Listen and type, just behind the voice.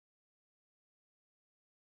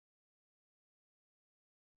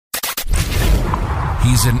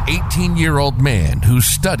He's an 18-year-old man who's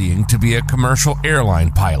studying to be a commercial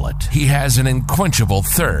airline pilot. He has an unquenchable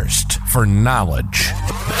thirst for knowledge.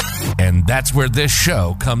 And that's where this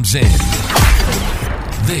show comes in.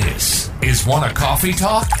 This is Wanna Coffee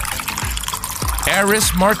Talk?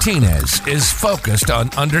 Aris Martinez is focused on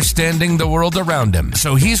understanding the world around him,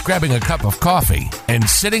 so he's grabbing a cup of coffee and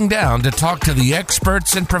sitting down to talk to the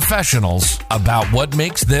experts and professionals about what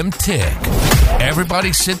makes them tick.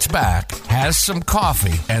 Everybody sits back, has some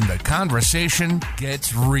coffee, and the conversation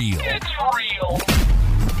gets real.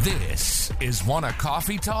 This is Wanna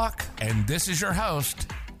Coffee Talk, and this is your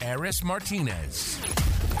host, Aris Martinez.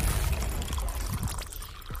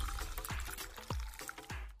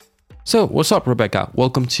 So, what's up, Rebecca?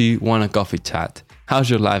 Welcome to Wanna Coffee Chat. How's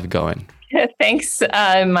your life going? Thanks.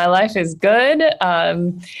 My life is good.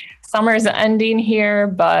 Summer's ending here,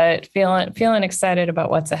 but feeling excited about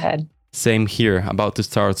what's ahead. Same here. About to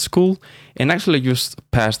start school, and actually just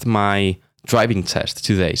passed my driving test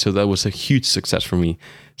today. So that was a huge success for me.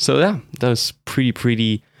 So yeah, that was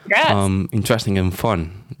pretty interesting and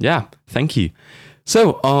fun. Yeah, thank you.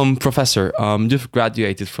 So, Professor, you've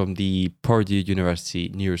graduated from the Purdue University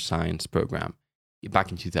Neuroscience program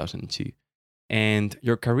back in 2002, and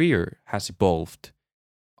your career has evolved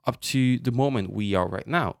up to the moment we are right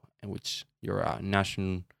now, in which you're a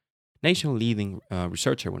nation leading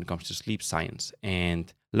researcher when it comes to sleep science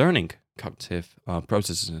and learning cognitive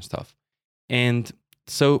processes and stuff. And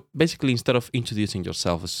so, basically, instead of introducing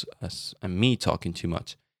yourself as me talking too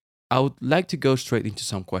much, I would like to go straight into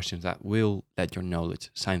some questions that will let your knowledge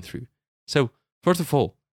shine through. So, first of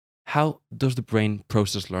all, how does the brain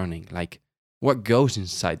process learning? Like, what goes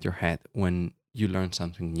inside your head when you learn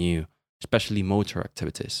something new, especially motor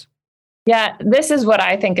activities? Yeah, this is what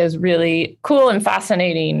I think is really cool and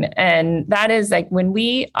fascinating. And that is like when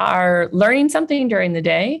we are learning something during the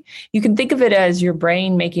day, you can think of it as your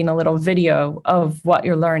brain making a little video of what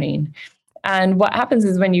you're learning. And what happens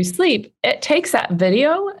is when you sleep, it takes that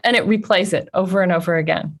video and it replays it over and over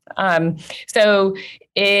again. So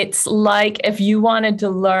it's like if you wanted to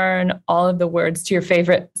learn all of the words to your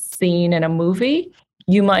favorite scene in a movie,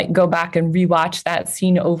 you might go back and rewatch that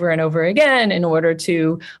scene over and over again in order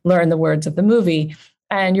to learn the words of the movie.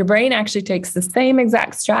 And your brain actually takes the same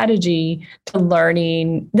exact strategy to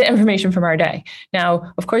learning the information from our day.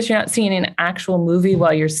 Now, of course, you're not seeing an actual movie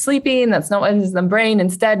while you're sleeping. That's not what is in the brain.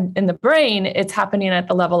 Instead, in the brain, it's happening at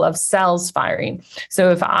the level of cells firing.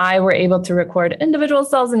 So if I were able to record individual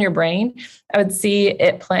cells in your brain, I would see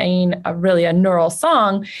it playing a neural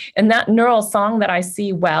song. And that neural song that I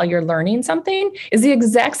see while you're learning something is the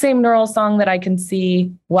exact same neural song that I can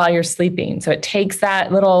see while you're sleeping. So it takes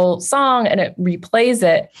that little song and it replays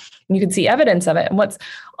it, and you can see evidence of it. And what's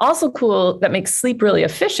also cool that makes sleep really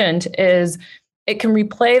efficient is it can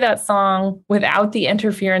replay that song without the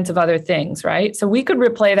interference of other things, right? So we could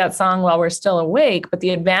replay that song while we're still awake, but the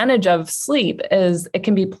advantage of sleep is it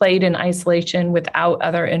can be played in isolation without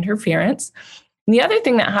other interference. And the other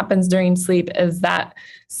thing that happens during sleep is that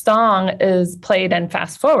song is played in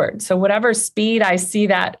fast forward. So whatever speed I see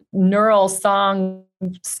that neural song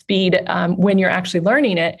speed when you're actually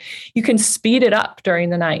learning it, you can speed it up during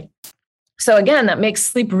the night. So again, that makes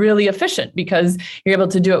sleep really efficient because you're able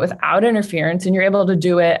to do it without interference and you're able to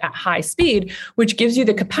do it at high speed, which gives you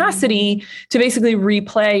the capacity to basically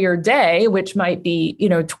replay your day, which might be,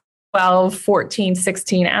 12, 14,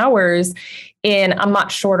 16 hours in a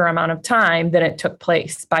much shorter amount of time than it took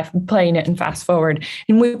place by playing it in fast forward.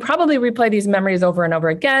 And we probably replay these memories over and over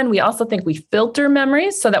again. We also think we filter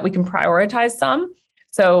memories so that we can prioritize some.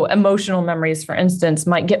 So emotional memories, for instance,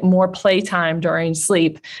 might get more playtime during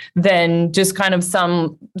sleep than just kind of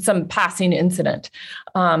some passing incident.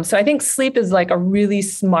 So I think sleep is like a really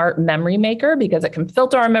smart memory maker because it can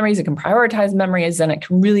filter our memories, it can prioritize memories, and it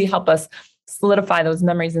can really help us solidify those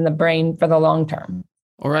memories in the brain for the long term.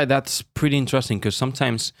 All right, that's pretty interesting because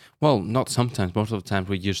sometimes, not sometimes, most of the time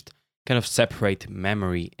we just kind of separate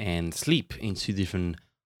memory and sleep into different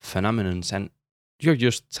phenomena, and you're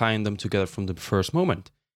just tying them together from the first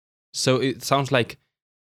moment. So it sounds like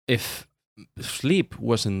if sleep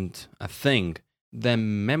wasn't a thing,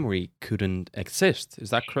 then memory couldn't exist.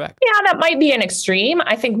 Is that correct? Yeah, that might be an extreme.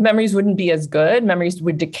 I think memories wouldn't be as good. Memories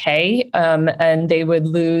would decay and they would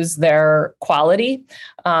lose their quality.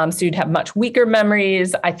 So you'd have much weaker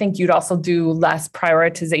memories. I think you'd also do less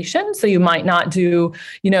prioritization. So you might not do,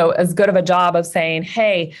 as good of a job of saying,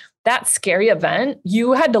 hey, that scary event,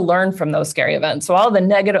 you had to learn from those scary events. So a lot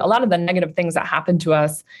of the negative things that happen to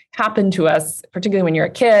us, particularly when you're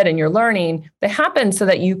a kid and you're learning, they happen so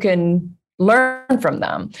that you can learn from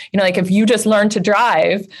them. Like if you just learn to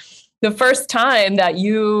drive, the first time that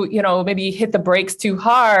you maybe hit the brakes too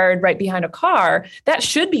hard right behind a car, that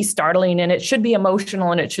should be startling and it should be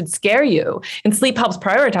emotional and it should scare you. And sleep helps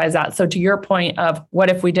prioritize that. So to your point of what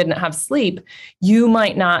if we didn't have sleep, you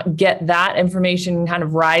might not get that information kind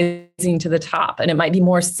of rising to the top. And it might be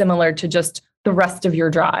more similar to just the rest of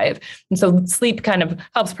your drive. And so sleep kind of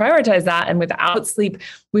helps prioritize that. And without sleep,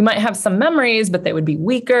 we might have some memories, but they would be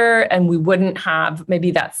weaker and we wouldn't have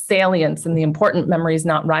maybe that salience and the important memories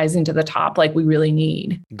not rising to the top like we really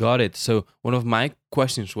need. Got it. So one of my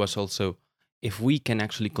questions was also if we can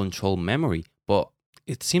actually control memory, but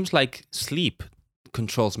it seems like sleep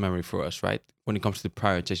controls memory for us, right? When it comes to the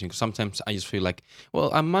prioritization, because sometimes I just feel like,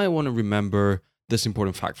 well, I might want to remember this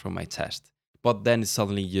important fact from my test, but then it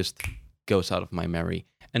suddenly just goes out of my memory.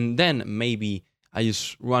 And then maybe I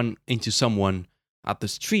just run into someone at the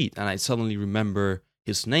street and I suddenly remember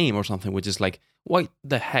his name or something, which is like, why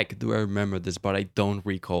the heck do I remember this, but I don't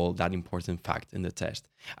recall that important fact in the test?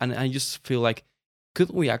 And I just feel like,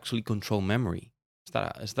 could we actually control memory?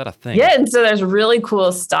 Is that a thing? Yeah, and so there's really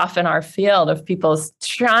cool stuff in our field of people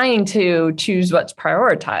trying to choose what's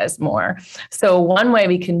prioritized more. So one way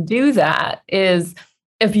we can do that is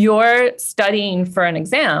if you're studying for an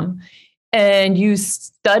exam, and you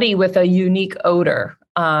study with a unique odor,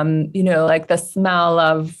 like the smell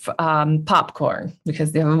of popcorn,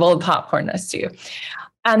 because they have a bowl of popcorn next to you.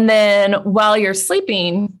 And then while you're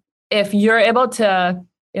sleeping, if you're able to,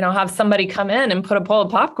 have somebody come in and put a bowl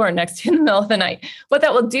of popcorn next to you in the middle of the night, what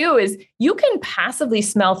that will do is you can passively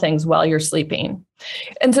smell things while you're sleeping.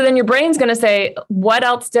 And so then your brain's going to say, what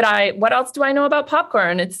else do I know about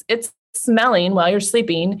popcorn? It's smelling while you're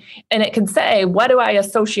sleeping, and it can say, what do I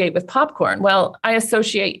associate with popcorn? Well, I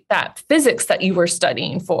associate that physics that you were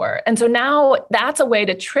studying for. And so now that's a way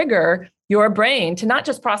to trigger your brain to not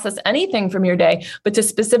just process anything from your day, but to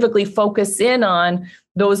specifically focus in on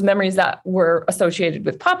those memories that were associated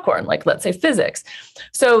with popcorn, like let's say physics.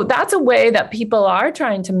 So that's a way that people are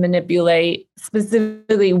trying to manipulate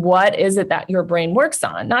specifically what is it that your brain works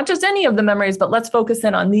on, not just any of the memories, but let's focus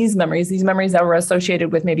in on these memories that were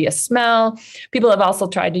associated with maybe a smell. People have also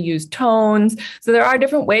tried to use tones. So there are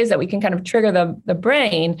different ways that we can kind of trigger the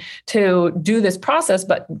brain to do this process,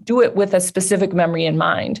 but do it with a specific memory in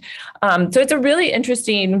mind. So it's a really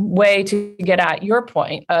interesting way to get at your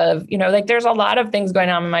point of, there's a lot of things going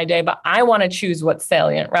on in my day, but I want to choose what's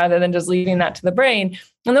salient rather than just leaving that to the brain.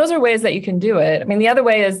 And those are ways that you can do it. I mean, the other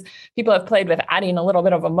way is people have played with adding a little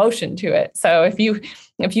bit of emotion to it. So if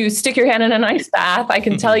you stick your hand in an ice bath, I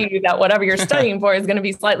can tell you that whatever you're studying for is going to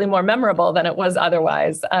be slightly more memorable than it was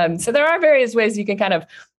otherwise. So there are various ways you can kind of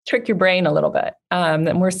trick your brain a little bit.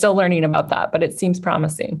 And we're still learning about that, but it seems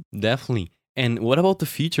promising. Definitely. And what about the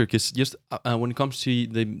future? Because just when it comes to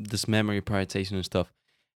this memory prioritization and stuff,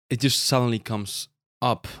 it just suddenly comes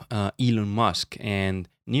up Elon Musk and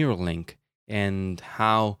Neuralink and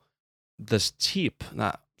how this chip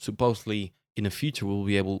that supposedly in the future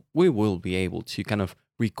we will be able to kind of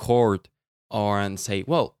record and say,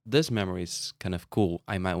 well, this memory is kind of cool.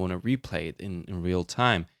 I might want to replay it in real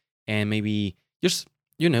time. And maybe just,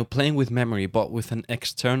 playing with memory, but with an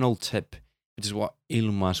external tip, which is what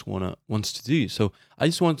Elon Musk wants to do. So I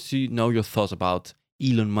just want to know your thoughts about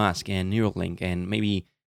Elon Musk and Neuralink and maybe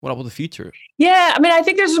what about the future? Yeah, I mean, I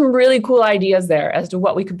think there's some really cool ideas there as to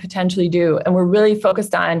what we could potentially do. And we're really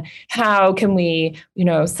focused on how can we,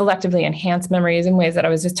 selectively enhance memories in ways that I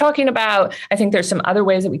was just talking about. I think there's some other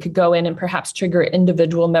ways that we could go in and perhaps trigger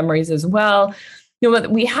individual memories as well. What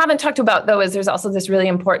we haven't talked about, though, is there's also this really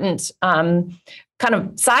important kind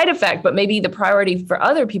of side effect, but maybe the priority for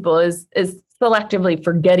other people is selectively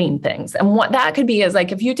forgetting things. And what that could be is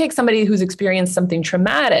like, if you take somebody who's experienced something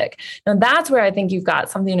traumatic, now that's where I think you've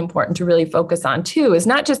got something important to really focus on too, is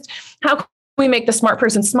not just how can we make the smart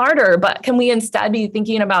person smarter, but can we instead be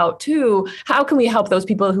thinking about too, how can we help those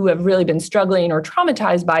people who have really been struggling or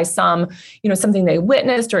traumatized by something they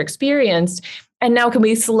witnessed or experienced. And now can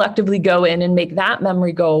we selectively go in and make that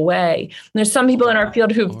memory go away? And there's some people in our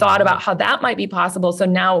field who've thought about how that might be possible. So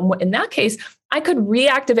now in that case, I could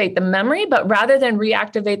reactivate the memory, but rather than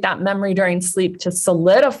reactivate that memory during sleep to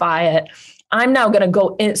solidify it, I'm now going to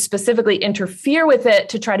go in specifically interfere with it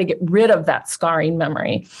to try to get rid of that scarring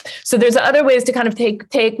memory. So there's other ways to kind of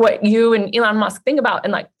take what you and Elon Musk think about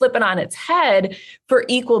and like flip it on its head for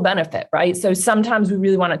equal benefit, right? So sometimes we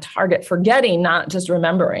really want to target forgetting, not just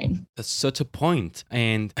remembering. That's such a point.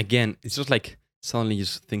 And again, it's just like suddenly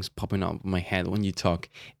just things popping up in my head when you talk.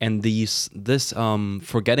 And this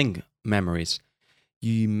forgetting memories.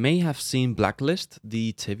 You may have seen Blacklist,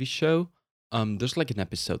 the TV show. There's like an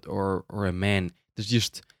episode or a man that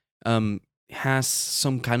just has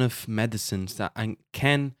some kind of medicines that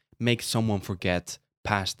can make someone forget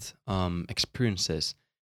past experiences.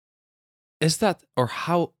 Is that, or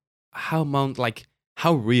how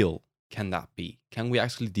real can that be? Can we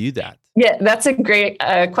actually do that? Yeah, that's a great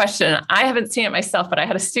question. I haven't seen it myself, but I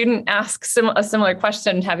had a student ask a similar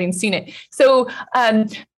question, having seen it. So I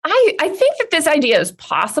think that this idea is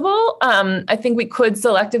possible. I think we could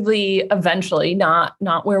selectively eventually, not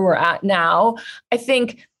where we're at now. I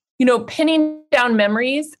think, pinning down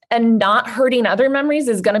memories and not hurting other memories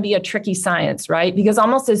is going to be a tricky science, right? Because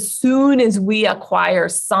almost as soon as we acquire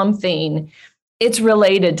something, it's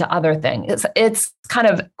related to other things. It's kind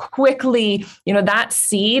of quickly, that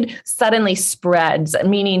seed suddenly spreads,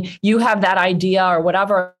 meaning you have that idea or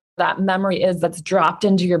whatever that memory is that's dropped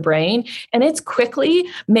into your brain, and it's quickly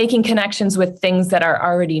making connections with things that are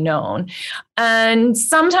already known. And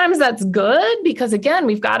sometimes that's good because, again,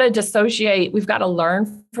 we've got to dissociate. We've got to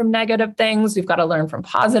learn from negative things. We've got to learn from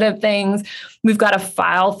positive things. We've got to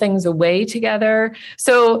file things away together.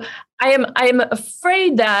 So I am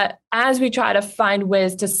afraid that as we try to find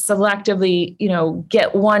ways to selectively,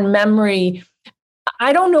 get one memory,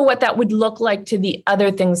 I don't know what that would look like to the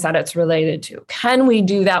other things that it's related to. Can we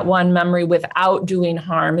do that one memory without doing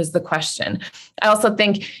harm is the question. I also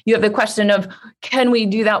think you have the question of, can we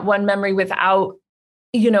do that one memory without,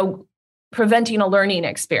 preventing a learning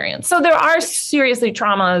experience? So there are seriously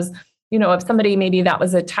traumas, if somebody maybe that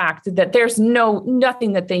was attacked, that there's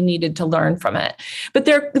nothing that they needed to learn from it. But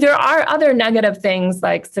there are other negative things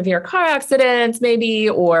like severe car accidents, maybe,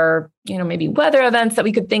 or, maybe weather events that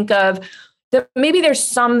we could think of, that maybe there's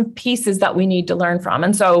some pieces that we need to learn from.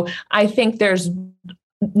 And so I think there's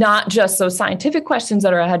not just those scientific questions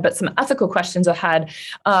that are ahead, but some ethical questions ahead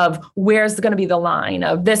of where's going to be the line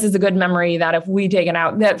of this is a good memory that if we take it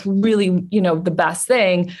out, that's really, the best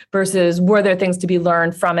thing, versus were there things to be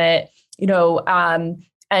learned from it,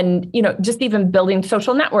 and, just even building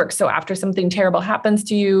social networks. So after something terrible happens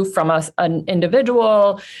to you from an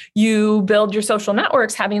individual, you build your social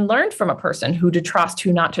networks having learned from a person who to trust,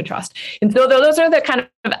 who not to trust. And so those are the kind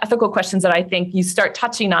of ethical questions that I think you start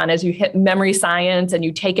touching on as you hit memory science and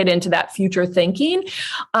you take it into that future thinking.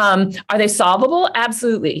 Are they solvable?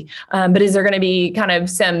 Absolutely. But is there going to be kind of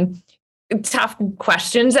some tough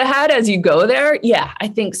questions ahead as you go there? Yeah, I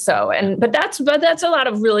think so. But that's a lot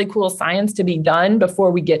of really cool science to be done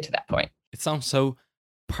before we get to that point. It sounds so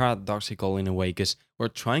paradoxical in a way, because we're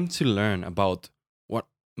trying to learn about what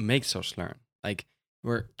makes us learn. Like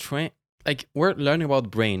we're learning about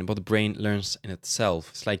the brain learns in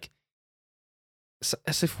itself. It's like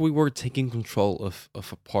as if we were taking control of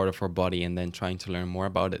a part of our body and then trying to learn more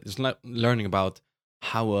about it. It's not learning about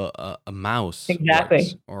how a mouse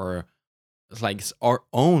works, or it's like it's our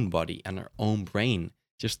own body and our own brain.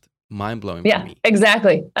 Just mind-blowing for me.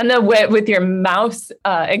 Exactly. And then with your mouse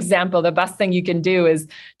example, the best thing you can do is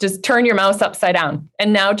just turn your mouse upside down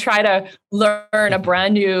and now try to learn a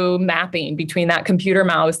brand new mapping between that computer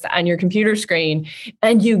mouse and your computer screen.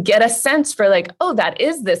 And you get a sense for like, oh, that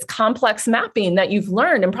is this complex mapping that you've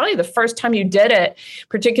learned. And probably the first time you did it,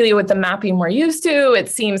 particularly with the mapping we're used to, it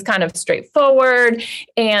seems kind of straightforward.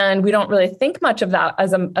 And we don't really think much of that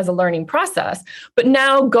as a learning process. But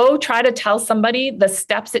now go try to tell somebody the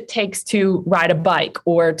steps it takes to ride a bike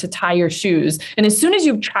or to tie your shoes. And as soon as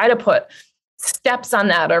you try to put steps on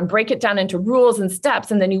that or break it down into rules and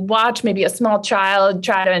steps, and then you watch maybe a small child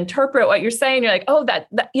try to interpret what you're saying, you're like, oh, that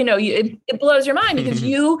it blows your mind because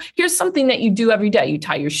here's something that you do every day. You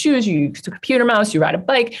tie your shoes, you use the computer mouse, you ride a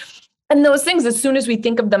bike. And those things, as soon as we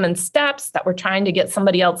think of them in steps that we're trying to get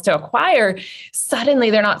somebody else to acquire,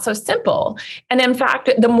 suddenly they're not so simple. And in fact,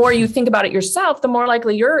 the more you think about it yourself, the more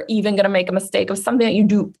likely you're even going to make a mistake of something that you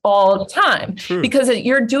do all the time. True. Because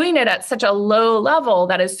you're doing it at such a low level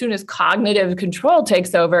that as soon as cognitive control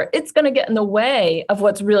takes over, it's going to get in the way of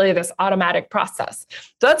what's really this automatic process.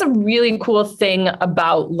 So that's a really cool thing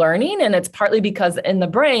about learning. And it's partly because in the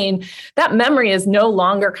brain, that memory is no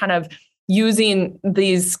longer kind of using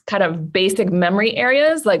these kind of basic memory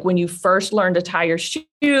areas, like when you first learn to tie your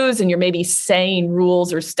shoes and you're maybe saying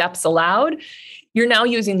rules or steps aloud, you're now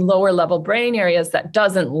using lower level brain areas that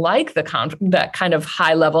doesn't like that kind of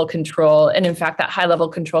high level control. And in fact, that high level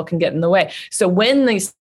control can get in the way. So when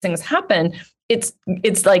these things happen,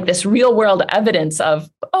 it's like this real world evidence of,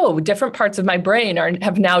 oh, different parts of my brain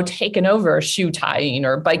have now taken over shoe tying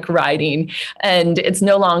or bike riding. And it's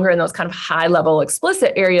no longer in those kind of high level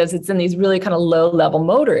explicit areas. It's in these really kind of low level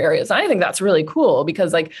motor areas. And I think that's really cool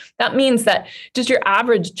because like that means that just your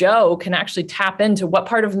average Joe can actually tap into what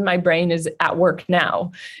part of my brain is at work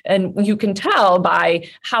now. And you can tell by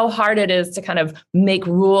how hard it is to kind of make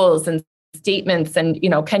rules and statements and,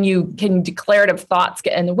 can declarative thoughts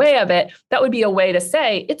get in the way of it? That would be a way to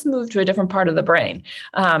say it's moved to a different part of the brain.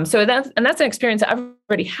 So that's an experience that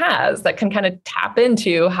everybody has that can kind of tap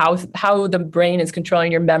into how the brain is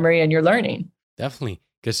controlling your memory and your learning. Definitely.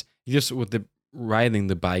 Because just with the riding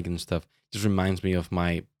the bike and stuff, just reminds me of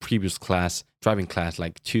my previous driving class,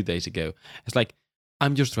 like 2 days ago. It's like,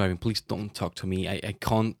 I'm just driving. Please don't talk to me. I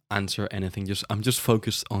can't answer anything. I'm just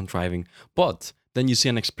focused on driving. But then you see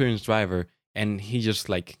an experienced driver and he just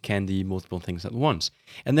like can do multiple things at once.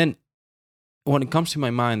 And then when it comes to my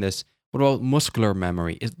mind is, what about muscular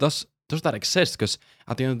memory? Does that exist? Because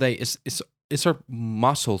at the end of the day, is our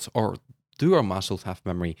muscles, or do our muscles have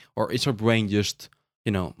memory? Or is our brain just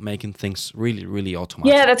making things really, really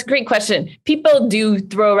automatic? Yeah, that's a great question. People do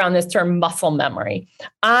throw around this term muscle memory.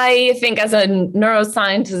 I think as a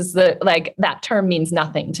neuroscientist that term means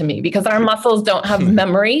nothing to me, because our muscles don't have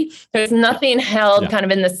memory. There's nothing held kind of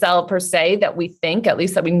in the cell per se that we think, at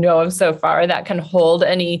least that we know of so far, that can hold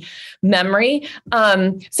any memory.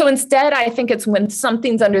 So instead, I think it's when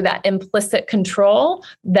something's under that implicit control,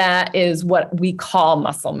 that is what we call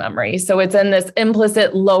muscle memory. So it's in this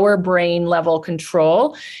implicit lower brain level control.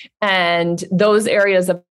 And those areas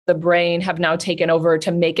of the brain have now taken over to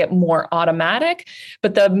make it more automatic.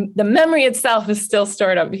 But the memory itself is still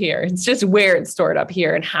stored up here. It's just where it's stored up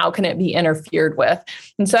here and how can it be interfered with.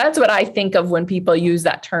 And so that's what I think of when people use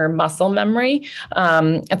that term muscle memory.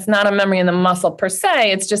 It's not a memory in the muscle per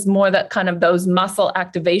se. It's just more that kind of those muscle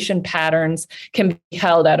activation patterns can be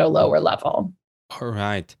held at a lower level. All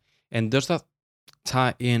right. And does that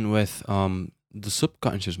tie in with the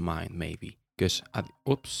subconscious mind, maybe? Because,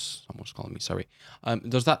 someone's calling me, sorry.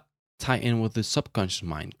 Does that tie in with the subconscious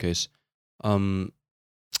mind? Because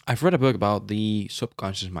I've read a book about the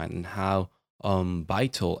subconscious mind and how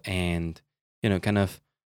vital and, kind of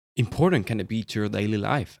important can it be to your daily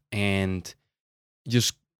life. And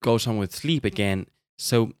just goes on with sleep again.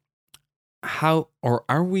 So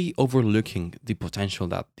are we overlooking the potential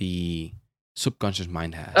that the subconscious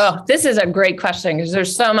mind has? Oh, this is a great question because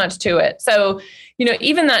there's so much to it. So,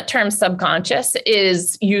 even that term subconscious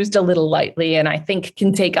is used a little lightly, and I think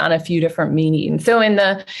can take on a few different meanings. So in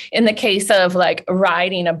the case of like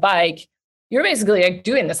riding a bike, you're basically like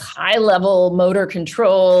doing this high level motor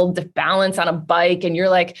controlled balance on a bike. And you're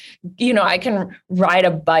like, I can ride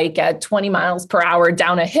a bike at 20 miles per hour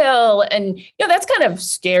down a hill. And, that's kind of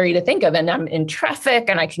scary to think of. And I'm in traffic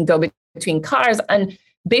and I can go between cars. And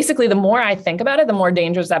basically, the more I think about it, the more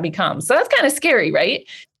dangerous that becomes. So that's kind of scary, right?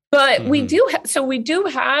 But we do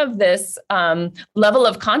have this level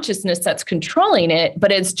of consciousness that's controlling it,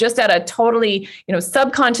 but it's just at a totally,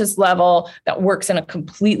 subconscious level that works in a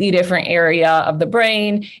completely different area of the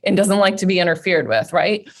brain and doesn't like to be interfered with,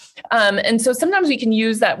 right? And so sometimes we can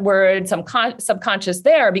use that word subconscious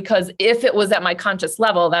there, because if it was at my conscious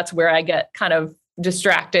level, that's where I get kind of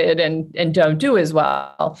distracted and don't do as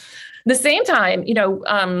well. At the same time,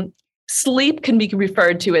 sleep can be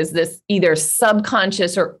referred to as this either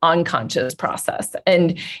subconscious or unconscious process.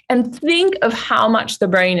 And think of how much the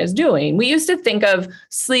brain is doing. We used to think of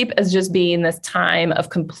sleep as just being this time of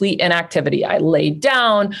complete inactivity. I laid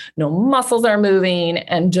down, no muscles are moving,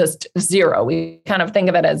 and just zero. We kind of think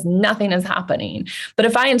of it as nothing is happening. But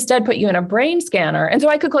if I instead put you in a brain scanner, and so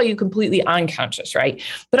I could call you completely unconscious, right?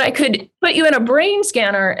 But I could put you in a brain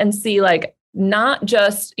scanner and see like, not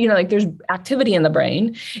just, there's activity in the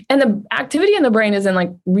brain, and the activity in the brain is in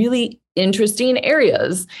like really interesting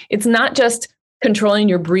areas. It's not just controlling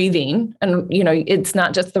your breathing and, it's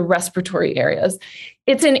not just the respiratory areas.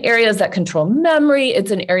 It's in areas that control memory.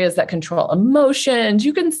 It's in areas that control emotions.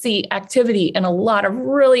 You can see activity in a lot of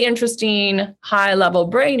really interesting high level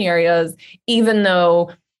brain areas, even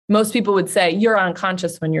though most people would say you're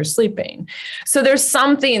unconscious when you're sleeping. So there's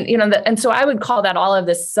something, and so I would call that all of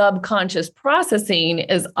this subconscious processing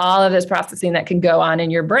is all of this processing that can go on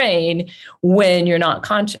in your brain when you're not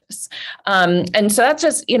conscious. And so that's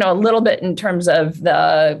just, a little bit in terms of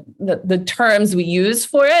the terms we use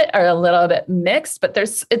for it are a little bit mixed, but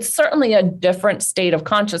it's certainly a different state of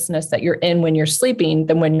consciousness that you're in when you're sleeping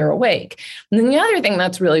than when you're awake. And then the other thing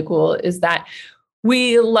that's really cool is that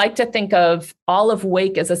we like to think of all of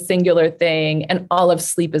wake as a singular thing and all of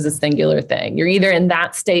sleep as a singular thing. You're either in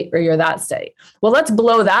that state or you're that state. Well, let's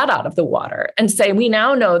blow that out of the water and say we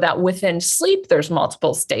now know that within sleep, there's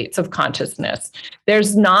multiple states of consciousness.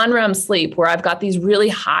 There's non-REM sleep where I've got these really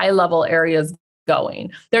high level areas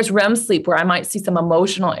going. There's REM sleep where I might see some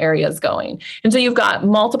emotional areas going. And so you've got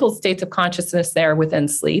multiple states of consciousness there within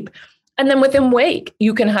sleep. And then within wake,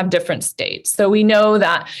 you can have different states. So we know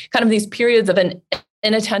that kind of these periods of an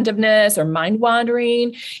inattentiveness or mind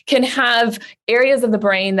wandering, can have areas of the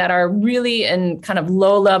brain that are really in kind of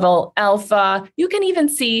low level alpha. You can even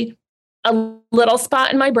see a little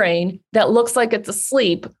spot in my brain that looks like it's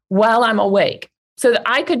asleep while I'm awake. So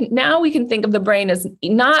that now we can think of the brain as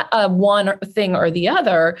not a one thing or the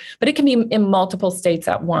other, but it can be in multiple states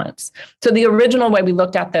at once. So the original way we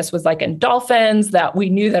looked at this was like in dolphins, that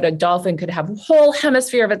we knew that a dolphin could have a whole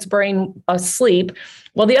hemisphere of its brain asleep,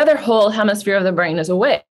 while the other whole hemisphere of the brain is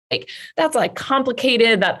awake. That's like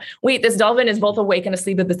complicated, that wait, this dolphin is both awake and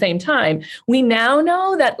asleep at the same time. We now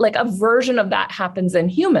know that like a version of that happens in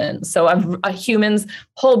humans. So a human's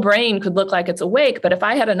whole brain could look like it's awake, but if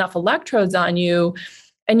I had enough electrodes on you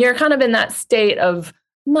and you're kind of in that state of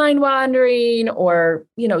mind wandering or,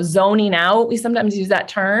 zoning out, we sometimes use that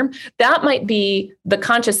term, that might be the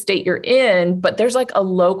conscious state you're in, but there's like a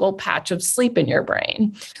local patch of sleep in your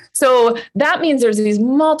brain. So that means there's these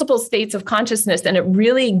multiple states of consciousness, and it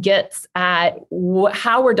really gets at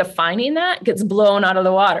how we're defining that gets blown out of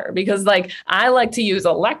the water, because like I like to use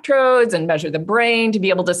electrodes and measure the brain to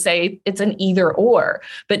be able to say it's an either or,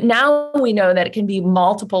 but now we know that it can be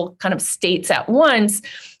multiple kind of states at once.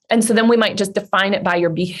 And so then we might just define it by your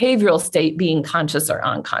behavioral state being conscious or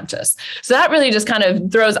unconscious. So that really just kind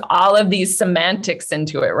of throws all of these semantics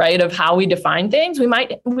into it, right? Of how we define things. We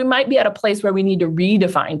might be at a place where we need to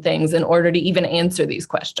redefine things in order to even answer these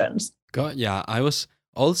questions. God, yeah. I was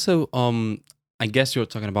also, I guess you're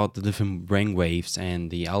talking about the different brain waves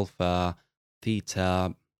and the alpha,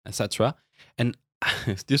 theta, etc. And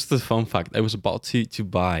just a fun fact, I was about to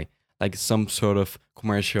buy like some sort of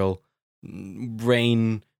commercial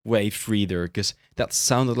brain wave reader, because that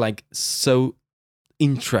sounded like so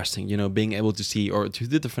interesting, being able to see or to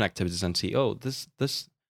do different activities and see, oh, this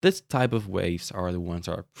type of waves are the ones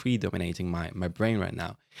that are predominating my brain right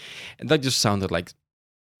now. And that just sounded like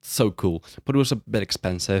so cool, but it was a bit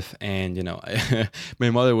expensive. And my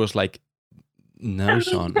mother was like, no,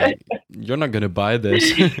 Sean, like, you're not gonna buy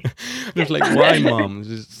this. I was like, why, Mom?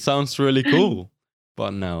 This sounds really cool.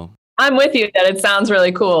 But no, I'm with you that it sounds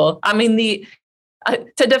really cool. I mean,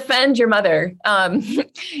 to defend your mother,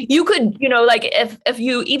 you could, like if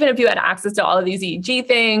you had access to all of these EEG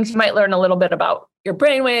things, you might learn a little bit about your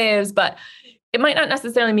brainwaves, but it might not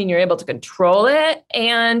necessarily mean you're able to control it.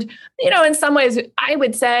 And, in some ways, I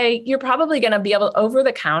would say you're probably going to be able, over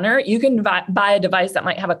the counter, you can buy a device that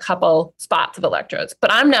might have a couple spots of electrodes.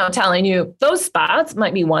 But I'm now telling you those spots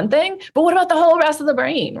might be one thing, but what about the whole rest of the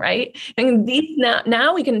brain, right? And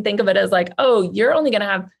now we can think of it as like, oh, you're only going to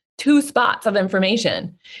have 2 spots of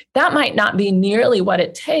information. That might not be nearly what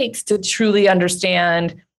it takes to truly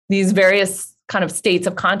understand these various kind of states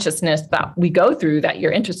of consciousness that we go through that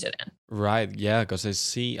you're interested in. Right. Yeah. Because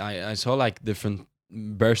I saw like different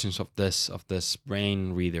versions of this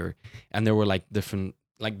brain reader, and there were like different,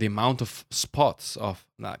 like the amount of spots of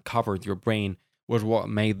that covered your brain was what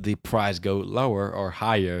made the price go lower or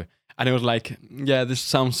higher. And it was like, yeah, this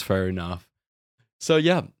sounds fair enough. So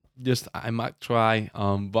yeah, I might try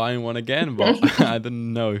buying one again, but I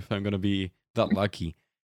don't know if I'm gonna be that lucky.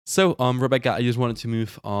 So Rebecca, I just wanted to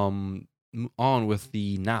move on with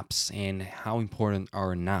the naps and how important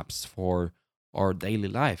are naps for our daily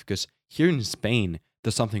life. Because here in Spain,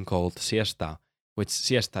 there's something called siesta, which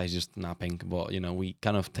siesta is just napping, but we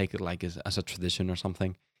kind of take it like as a tradition or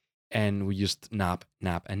something, and we just nap.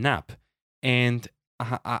 And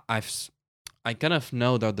I kind of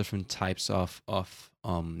know there are different types of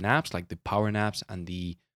naps, like the power naps and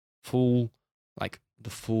the full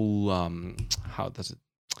how does it,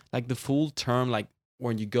 like the full term, like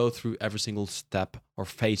when you go through every single step or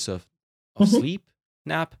phase of sleep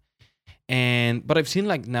nap. But I've seen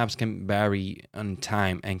like naps can vary on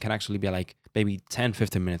time and can actually be like maybe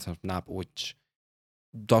 10-15 minutes of nap, which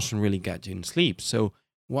doesn't really get you in sleep. So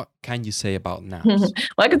what can you say about naps? Well,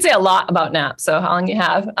 I could say a lot about naps. So how long you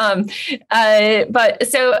have? But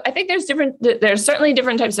so I think there's certainly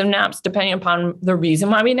different types of naps depending upon the reason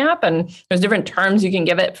why we nap. And there's different terms you can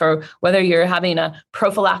give it for whether you're having a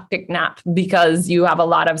prophylactic nap because you have a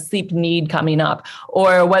lot of sleep need coming up,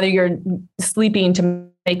 or whether you're sleeping to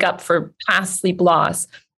make up for past sleep loss,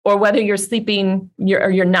 or whether you're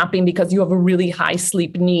napping because you have a really high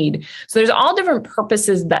sleep need. So there's all different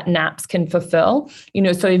purposes that naps can fulfill.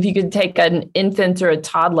 So if you could take an infant or a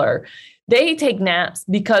toddler, they take naps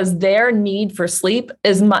because their need for sleep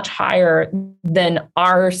is much higher than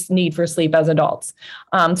our need for sleep as adults.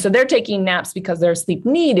 So they're taking naps because their sleep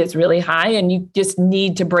need is really high, and you just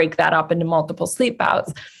need to break that up into multiple sleep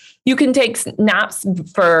bouts. You can take naps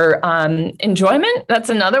for enjoyment. That's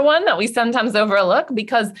another one that we sometimes overlook,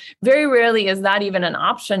 because very rarely is that even an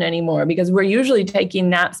option anymore, because we're usually taking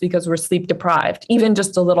naps because we're sleep deprived, even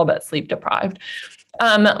just a little bit sleep deprived.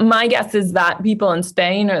 My guess is that people in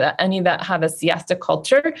Spain, or that any that have a siesta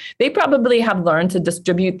culture, they probably have learned to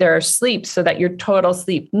distribute their sleep so that your total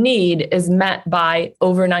sleep need is met by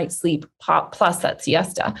overnight sleep plus that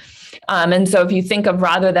siesta. And so if you think of,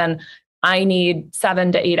 rather than I need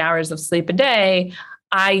 7 to 8 hours of sleep a day,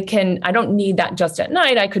 I don't need that just at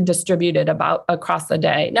night. I could distribute it about across the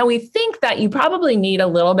day. Now, we think that you probably need a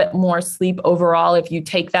little bit more sleep overall if you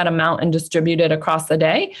take that amount and distribute it across the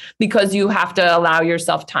day, because you have to allow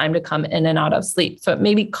yourself time to come in and out of sleep. So it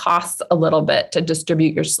maybe costs a little bit to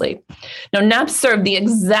distribute your sleep. Now, naps serve the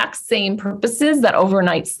exact same purposes that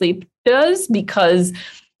overnight sleep does, because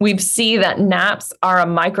we see that naps are a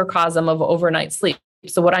microcosm of overnight sleep.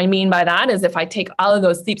 So what I mean by that is, if I take all of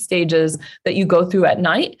those sleep stages that you go through at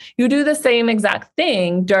night, you do the same exact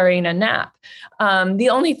thing during a nap. The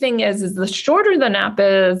only thing is the shorter the nap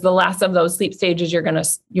is, the less of those sleep stages you're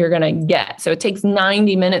gonna get. So it takes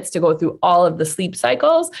 90 minutes to go through all of the sleep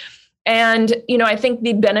cycles. And, I think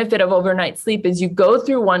the benefit of overnight sleep is you go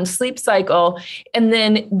through one sleep cycle, and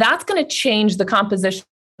then that's going to change the composition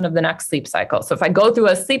of the next sleep cycle. So if I go through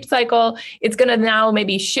a sleep cycle, it's going to now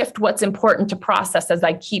maybe shift what's important to process as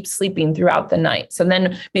I keep sleeping throughout the night. So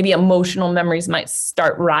then maybe emotional memories might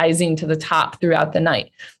start rising to the top throughout the night.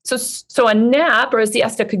 So a nap or a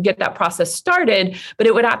siesta could get that process started, but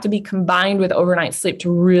it would have to be combined with overnight sleep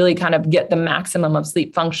to really kind of get the maximum of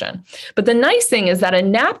sleep function. But the nice thing is that a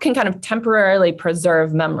nap can kind of temporarily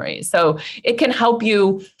preserve memories. So it can help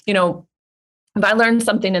you, if I learn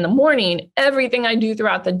something in the morning, everything I do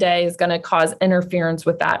throughout the day is going to cause interference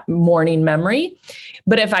with that morning memory.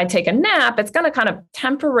 But if I take a nap, it's going to kind of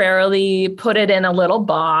temporarily put it in a little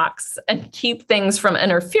box and keep things from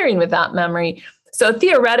interfering with that memory. So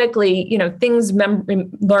theoretically, things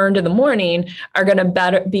learned in the morning are going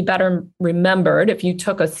to be better remembered if you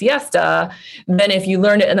took a siesta than if you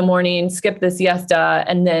learned it in the morning, skipped the siesta,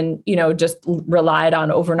 and then, just relied on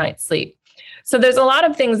overnight sleep. So there's a lot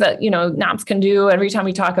of things that, naps can do. Every time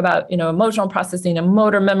we talk about, emotional processing and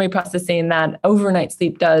motor memory processing that overnight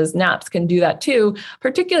sleep does, naps can do that too,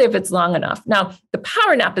 particularly if it's long enough. Now, the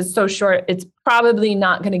power nap is so short, it's probably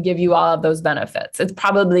not going to give you all of those benefits. It's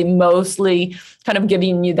probably mostly kind of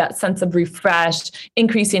giving you that sense of refreshed,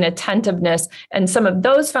 increasing attentiveness. And some of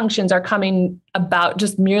those functions are coming about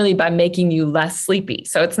just merely by making you less sleepy.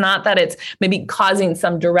 So it's not that it's maybe causing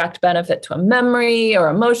some direct benefit to a memory or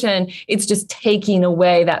emotion. It's just taking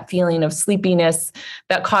away that feeling of sleepiness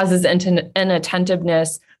that causes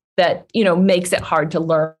inattentiveness that, makes it hard to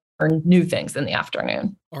learn new things in the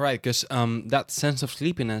afternoon. All right, because that sense of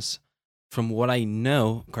sleepiness, from what I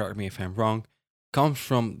know, correct me if I'm wrong, comes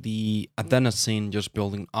from the adenosine just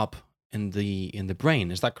building up in the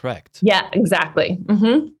brain. Is that correct? Yeah, exactly.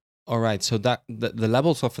 Mm-hmm. All right, so that the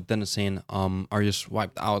levels of adenosine are just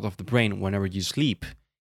wiped out of the brain whenever you sleep,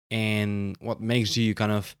 and what makes you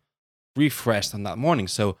kind of refreshed on that morning.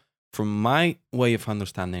 So from my way of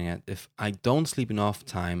understanding it, if I don't sleep enough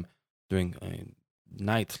time during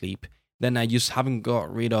night sleep, then I just haven't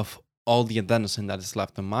got rid of all the adenosine that is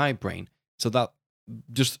left in my brain. So that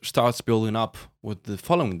just starts building up with the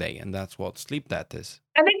following day. And that's what sleep debt is.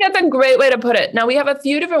 I think that's a great way to put it. Now, we have a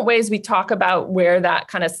few different ways we talk about where that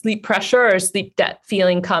kind of sleep pressure or sleep debt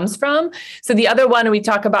feeling comes from. So the other one we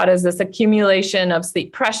talk about is this accumulation of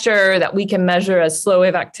sleep pressure that we can measure as slow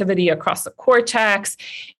wave activity across the cortex,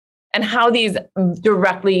 and how these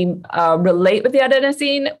directly relate with the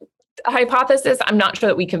adenosine hypothesis. I'm not sure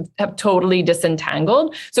that we can have totally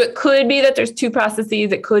disentangled. So it could be that there's two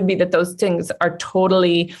processes. It could be that those things are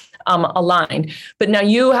totally aligned. But now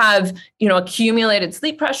you have, accumulated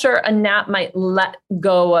sleep pressure. A nap might let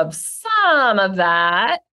go of some of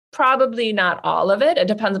that. Probably not all of it. It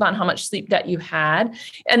depends upon how much sleep debt you had.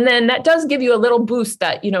 And then that does give you a little boost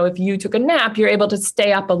that, if you took a nap, you're able to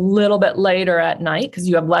stay up a little bit later at night because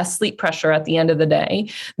you have less sleep pressure at the end of the day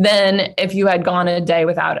than if you had gone a day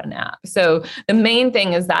without a nap. So the main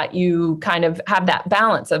thing is that you kind of have that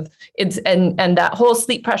balance of it's, and that whole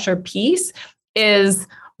sleep pressure piece is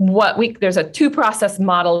there's a two-process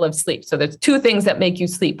model of sleep. So there's two things that make you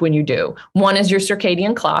sleep when you do. One is your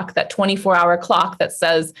circadian clock, that 24-hour clock that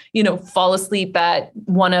says, fall asleep at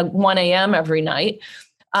 1 a.m. every night.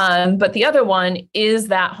 But the other one is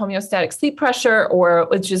that homeostatic sleep pressure,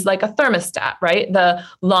 which is like a thermostat, right? The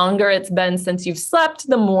longer it's been since you've slept,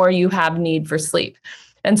 the more you have need for sleep.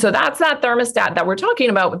 And so that's that thermostat that we're talking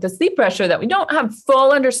about with the sleep pressure, that we don't have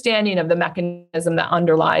full understanding of the mechanism that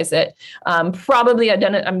underlies it. Probably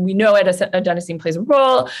we know adenosine plays a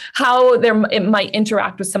role, how it might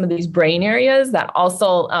interact with some of these brain areas that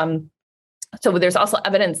also so there's also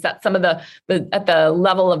evidence that some of the at the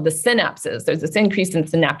level of the synapses, there's this increase in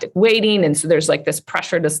synaptic weighting. And so there's like this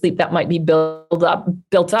pressure to sleep that might be built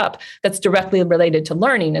up that's directly related to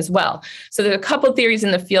learning as well. So there's a couple theories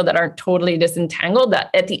in the field that aren't totally disentangled, that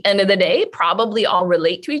at the end of the day, probably all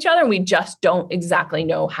relate to each other. And we just don't exactly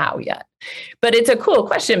know how yet. But it's a cool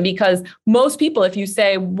question, because most people, if you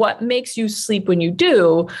say, what makes you sleep when you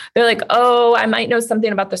do, they're like, oh, I might know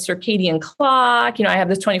something about the circadian clock. I have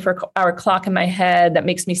this 24-hour clock in my head that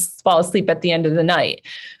makes me fall asleep at the end of the night.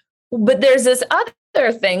 But there's this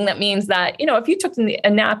other thing that means that, if you took a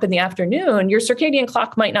nap in the afternoon, your circadian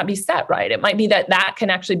clock might not be set right. It might be that can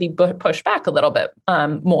actually be pushed back a little bit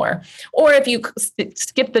more. Or if you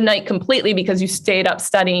skip the night completely because you stayed up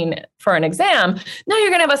studying for an exam, now you're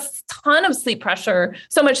going to have a ton of sleep pressure,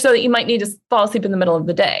 so much so that you might need to fall asleep in the middle of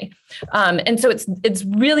the day. And so it's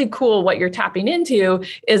really cool. What you're tapping into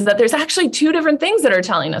is that there's actually two different things that are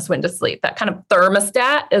telling us when to sleep, that kind of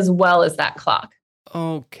thermostat as well as that clock.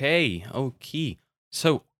 Okay.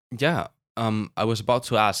 So, yeah, I was about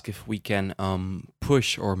to ask if we can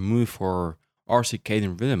push or move for our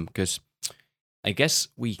circadian rhythm, because I guess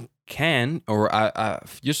we can, or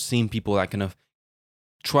I've just seen people that kind of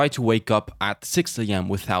try to wake up at 6 a.m.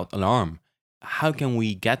 without alarm. How can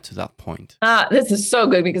we get to that point? This is so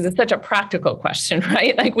good, because it's such a practical question,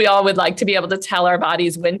 right? Like, we all would like to be able to tell our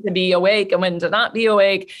bodies when to be awake and when to not be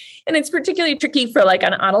awake. And it's particularly tricky for like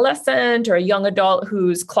an adolescent or a young adult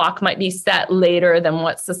whose clock might be set later than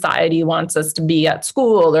what society wants us to be at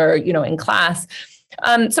school or, in class.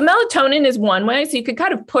 So melatonin is one way. So you could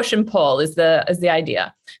kind of push and pull is the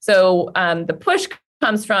idea. So the push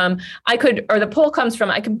comes from, the pull comes from,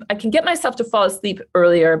 I can get myself to fall asleep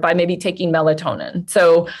earlier by maybe taking melatonin.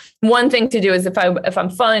 So one thing to do is if I'm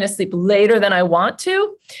falling asleep later than I want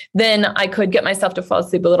to, then I could get myself to fall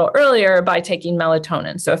asleep a little earlier by taking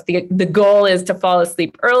melatonin. So if the goal is to fall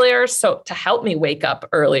asleep earlier, so to help me wake up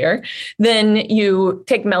earlier, then you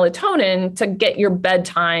take melatonin to get your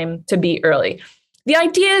bedtime to be early. The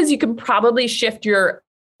idea is you can probably shift your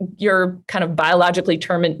kind of biologically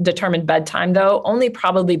determined bedtime, though, only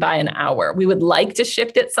probably by an hour. We would like to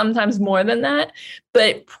shift it sometimes more than that,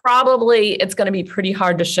 but probably it's going to be pretty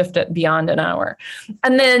hard to shift it beyond an hour.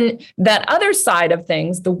 And then that other side of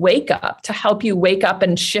things, the wake up, to help you wake up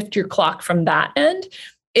and shift your clock from that end,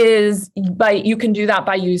 is you can do that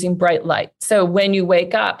by using bright light. So when you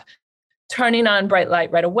wake up, turning on bright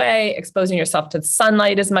light right away, exposing yourself to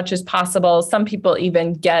sunlight as much as possible. Some people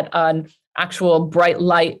even get an actual bright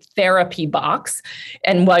light therapy box,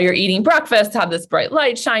 and while you're eating breakfast, have this bright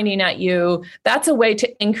light shining at you. That's a way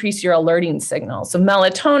to increase your alerting signal. So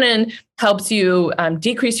melatonin helps you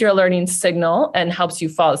decrease your alerting signal and helps you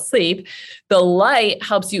fall asleep. The light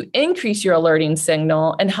helps you increase your alerting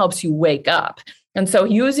signal and helps you wake up. And so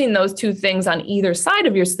using those two things on either side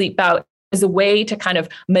of your sleep bout is a way to kind of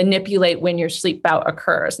manipulate when your sleep bout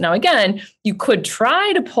occurs. Now, again, you could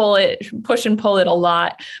try to push and pull it a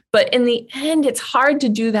lot, but in the end, it's hard to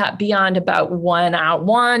do that beyond about 1 hour,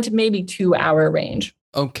 1 to maybe 2 hour range.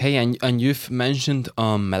 Okay, and you've mentioned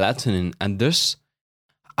melatonin, and this,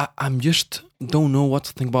 I'm just don't know what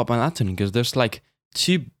to think about melatonin, because there's like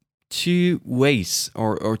two ways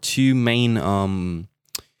or two main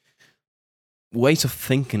ways of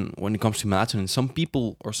thinking when it comes to melatonin. Some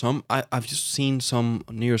people, or I've just seen some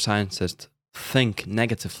neuroscientists think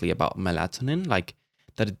negatively about melatonin, like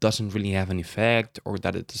that it doesn't really have an effect, or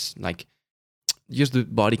that it's like just the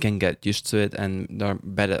body can get used to it and there are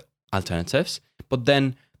better alternatives. But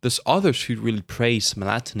then there's others who really praise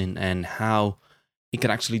melatonin and how it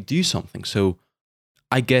can actually do something. So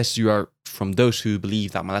I guess you are from those who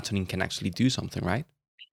believe that melatonin can actually do something, right?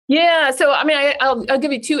 Yeah. So, I mean, I'll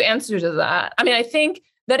give you two answers to that. I mean, I think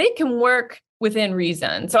that it can work within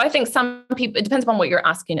reason. So I think some people, it depends upon what you're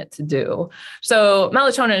asking it to do. So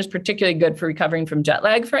melatonin is particularly good for recovering from jet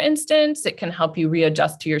lag, for instance. It can help you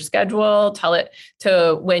readjust to your schedule, tell it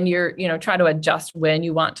to when you're, try to adjust when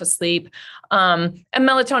you want to sleep. And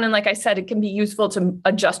melatonin, like I said, it can be useful to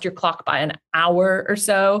adjust your clock by an hour or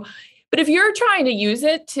so. But if you're trying to use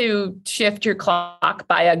it to shift your clock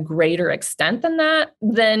by a greater extent than that,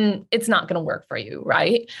 then it's not going to work for you,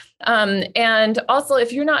 right? And also,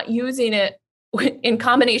 if you're not using it in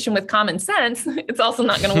combination with common sense, it's also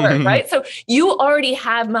not going to work, right? So you already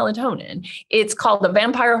have melatonin. It's called the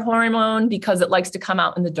vampire hormone because it likes to come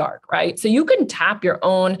out in the dark, right? So you can tap your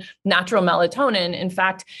own natural melatonin. In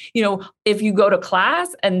fact, if you go to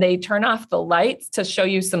class and they turn off the lights to show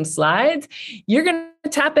you some slides, you're going to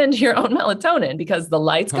tap into your own melatonin because the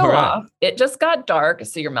lights go off. It just got dark.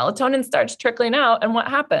 So your melatonin starts trickling out. And what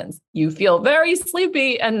happens? You feel very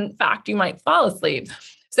sleepy. And in fact, you might fall asleep.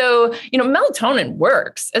 So, melatonin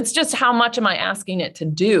works. It's just how much am I asking it to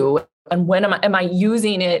do? And when am I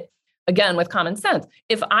using it, again, with common sense?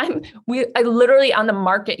 I literally on the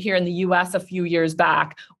market here in the US a few years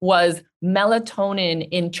back was melatonin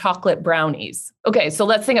in chocolate brownies. Okay, so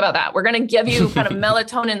let's think about that. We're going to give you kind of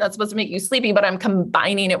melatonin that's supposed to make you sleepy, but I'm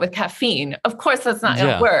combining it with caffeine. Of course, that's not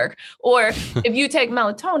going to work. Or if you take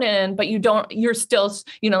melatonin, but you're still,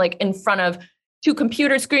 like in front of two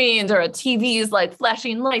computer screens or a TV's like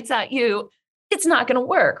flashing lights at you, it's not going to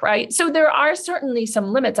work, right? So there are certainly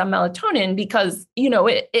some limits on melatonin because,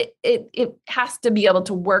 it has to be able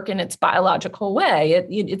to work in its biological way.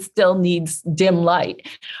 It still needs dim light.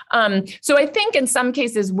 So I think in some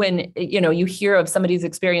cases when, you hear of somebody's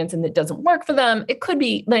experience and it doesn't work for them, it could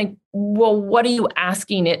be like, well, what are you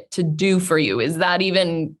asking it to do for you? Is that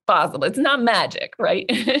even possible? It's not magic, right?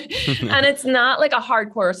 And it's not like a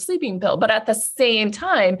hardcore sleeping pill. But at the same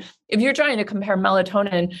time, if you're trying to compare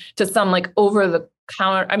melatonin to some like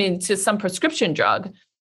to some prescription drug,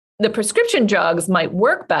 the prescription drugs might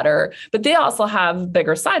work better, but they also have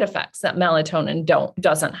bigger side effects that melatonin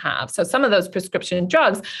doesn't have. So some of those prescription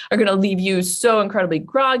drugs are going to leave you so incredibly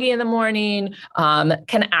groggy in the morning,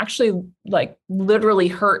 can actually like literally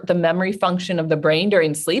hurt the memory function of the brain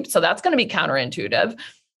during sleep. So that's going to be counterintuitive.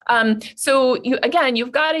 So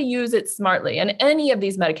you've got to use it smartly. And any of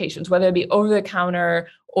these medications, whether it be over the counter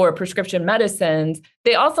or prescription medicines,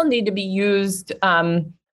 they also need to be used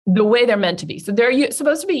the way they're meant to be. So they're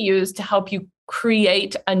supposed to be used to help you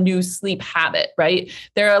create a new sleep habit, right?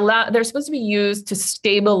 They're supposed to be used to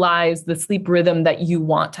stabilize the sleep rhythm that you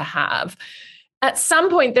want to have. At some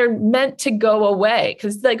point, they're meant to go away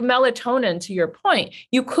because like melatonin, to your point,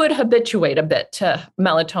 you could habituate a bit to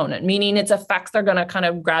melatonin, meaning its effects are going to kind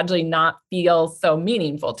of gradually not feel so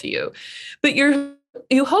meaningful to you. But you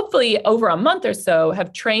hopefully over a month or so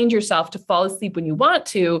have trained yourself to fall asleep when you want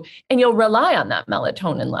to, and you'll rely on that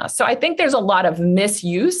melatonin less. So I think there's a lot of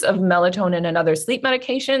misuse of melatonin and other sleep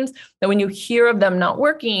medications that when you hear of them not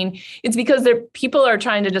working, it's because people are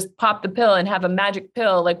trying to just pop the pill and have a magic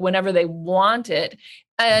pill like whenever they want it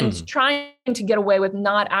and trying to get away with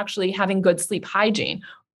not actually having good sleep hygiene.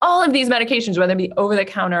 All of these medications, whether it be over the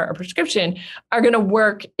counter or prescription, are going to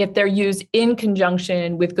work if they're used in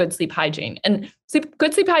conjunction with good sleep hygiene. And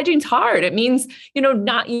good sleep hygiene is hard. It means,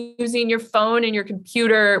 not using your phone and your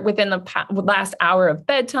computer within the last hour of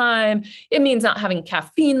bedtime. It means not having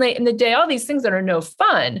caffeine late in the day, all these things that are no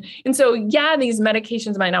fun. And so, these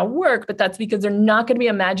medications might not work, but that's because they're not going to be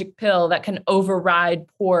a magic pill that can override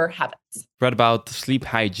poor habits. Read about sleep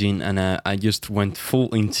hygiene and I just went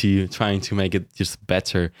full into trying to make it just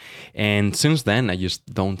better. And since then, I just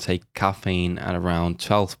don't take caffeine at around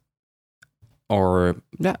 12 or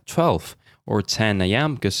 10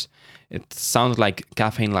 a.m. because it sounds like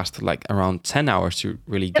caffeine lasts like around 10 hours to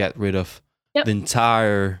really get rid of the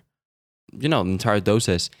entire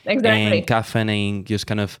doses. Exactly. And caffeine just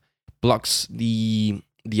kind of blocks the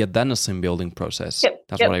adenosine building process.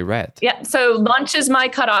 That's what I read. Yeah. So lunch is my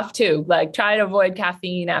cutoff too. Like try to avoid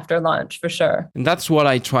caffeine after lunch for sure. And that's what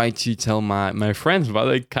I try to tell my friends, but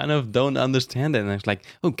they kind of don't understand it. And it's like,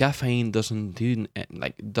 oh, caffeine doesn't do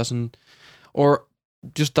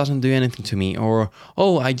anything to me. Or,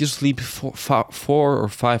 oh, I just sleep 4 or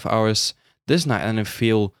 5 hours this night and I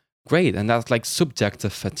feel great. And that's like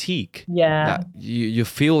subjective fatigue. Yeah. That you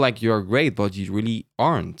feel like you're great, but you really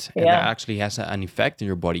aren't. And that actually has an effect in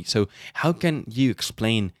your body. So how can you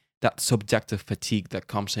explain that subjective fatigue that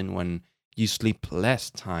comes in when you sleep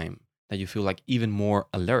less time, that you feel like even more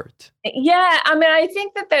alert? Yeah. I mean, I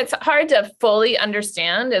think that's hard to fully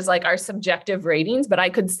understand as like our subjective ratings, but I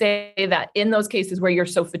could say that in those cases where you're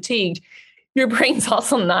so fatigued, your brain's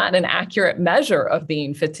also not an accurate measure of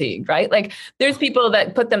being fatigued, right? Like there's people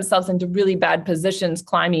that put themselves into really bad positions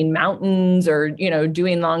climbing mountains or,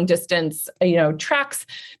 doing long distance, treks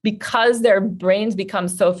because their brains become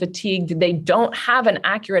so fatigued. They don't have an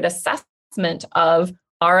accurate assessment of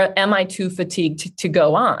am I too fatigued to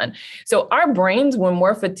go on? So our brains, when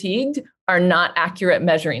we're fatigued, are not accurate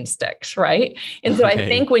measuring sticks, right? And so I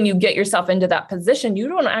think when you get yourself into that position, you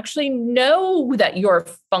don't actually know that you're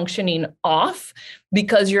functioning off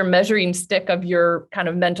because your measuring stick of your kind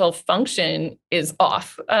of mental function is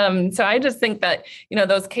off. So I just think that,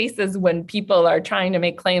 those cases when people are trying to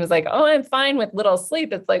make claims like, oh, I'm fine with little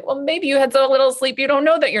sleep. It's like, well, maybe you had so little sleep, you don't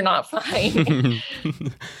know that you're not fine.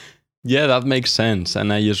 Yeah, that makes sense.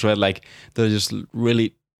 And I just read like there's just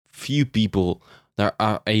really few people that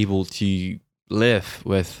are able to live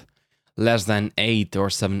with less than 8 or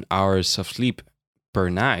 7 hours of sleep per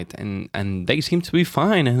night. And they seem to be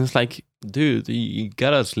fine. And it's like, dude, you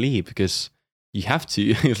gotta sleep because you have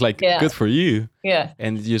to. It's like, good for you. Yeah.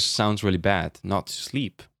 And it just sounds really bad not to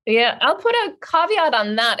sleep. Yeah, I'll put a caveat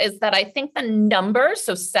on that is that I think the number,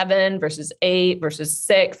 so 7 versus 8 versus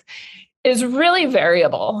 6, is really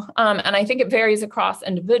variable. And I think it varies across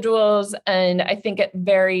individuals, and I think it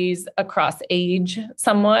varies across age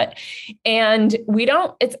somewhat. And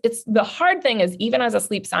it's the hard thing is, even as a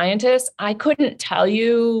sleep scientist, I couldn't tell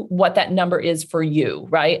you what that number is for you,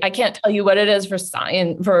 right? I can't tell you what it is for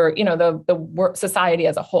science, for, the society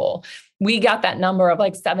as a whole. We got that number of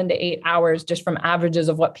like 7 to 8 hours just from averages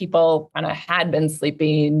of what people kind of had been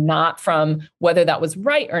sleeping, not from whether that was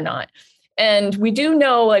right or not. And we do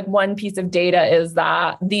know, like, one piece of data is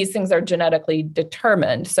that these things are genetically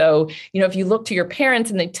determined. So, if you look to your parents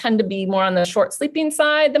and they tend to be more on the short sleeping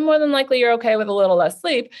side, then more than likely you're okay with a little less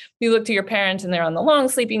sleep. If you look to your parents and they're on the long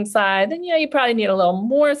sleeping side, then you probably need a little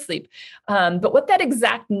more sleep. But what that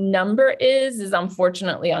exact number is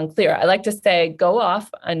unfortunately unclear. I like to say, go off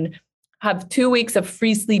and have 2 weeks of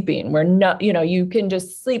free sleeping where you can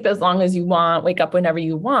just sleep as long as you want, wake up whenever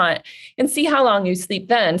you want, and see how long you sleep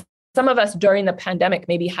then. Some of us during the pandemic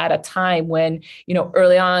maybe had a time when,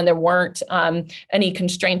 early on there weren't any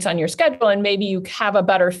constraints on your schedule, and maybe you have a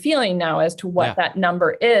better feeling now as to what that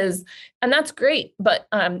number is. And that's great. But,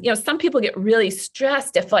 some people get really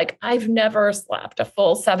stressed if, like, I've never slept a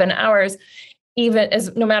full 7 hours,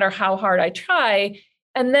 no matter how hard I try.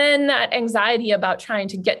 And then that anxiety about trying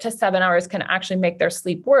to get to 7 hours can actually make their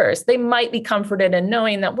sleep worse. They might be comforted in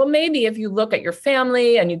knowing that, well, maybe if you look at your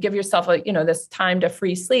family and you give yourself this time to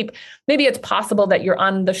free sleep, maybe it's possible that you're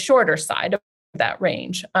on the shorter side of that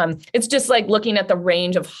range. It's just like looking at the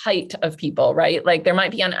range of height of people, right? Like, there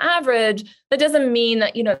might be an average. That doesn't mean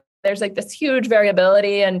that, there's like this huge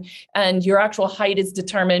variability, and your actual height is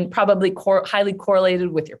determined, probably highly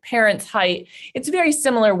correlated with your parents' height. It's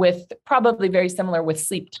probably very similar with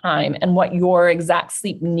sleep time and what your exact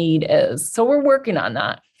sleep need is. So we're working on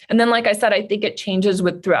that. And then, like I said, I think it changes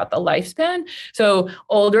throughout the lifespan. So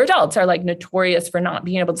older adults are like notorious for not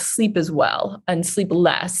being able to sleep as well and sleep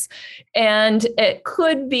less. And it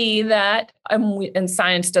could be that, and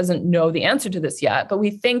science doesn't know the answer to this yet, but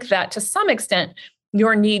we think that to some extent,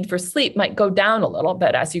 your need for sleep might go down a little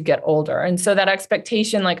bit as you get older. And so that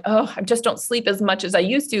expectation, like, oh, I just don't sleep as much as I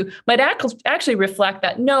used to, might actually reflect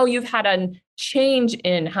that, no, you've had a change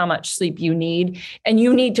in how much sleep you need. And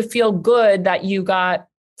you need to feel good that you got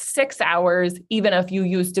 6 hours, even if you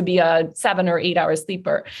used to be a 7 or 8 hour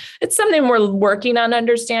sleeper. It's something we're working on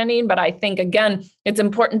understanding. But I think, again, it's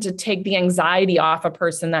important to take the anxiety off a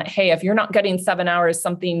person that, hey, if you're not getting 7 hours,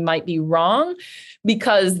 something might be wrong,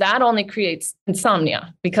 because that only creates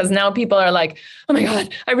insomnia. Because now people are like, oh my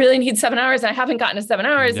God, I really need 7 hours. I haven't gotten to 7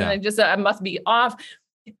 hours and I must be off.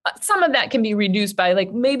 Some of that can be reduced by,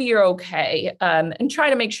 like, maybe you're okay, and try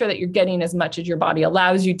to make sure that you're getting as much as your body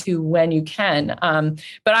allows you to when you can.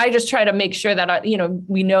 But I just try to make sure that,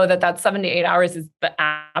 we know that 7 to 8 hours is the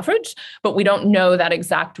average, but we don't know that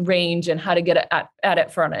exact range and how to get at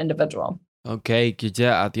it for an individual. Okay,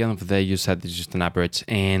 yeah, at the end of the day, you said it's just an average.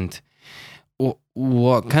 And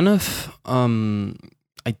what kind of,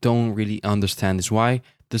 I don't really understand is why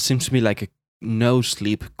there seems to be like a no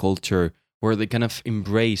sleep culture where they kind of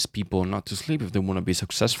embrace people not to sleep if they want to be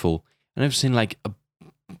successful. And I've seen like a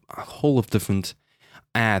whole of different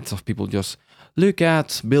ads of people just look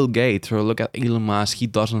at Bill Gates or look at Elon Musk. He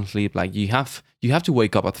doesn't sleep. Like, you have to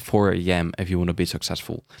wake up at 4 a.m. if you want to be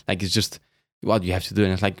successful. Like, it's just what you have to do.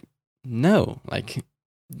 And it's like, no, like,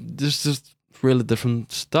 there's just really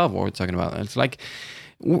different stuff what we're talking about. It's like,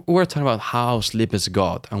 we're talking about how sleep is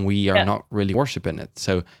God, and we are not really worshiping it.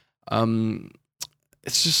 So,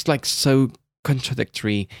 it's just like so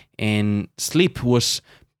contradictory, and sleep was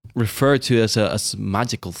referred to as a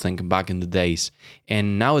magical thing back in the days,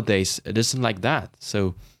 and nowadays it isn't like that.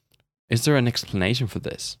 So is there an explanation for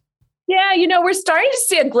this? Yeah, Yeah, we're starting to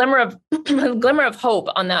see a glimmer of hope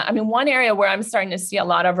on that. I mean, one area where I'm starting to see a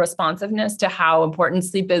lot of responsiveness to how important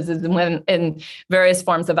sleep is in various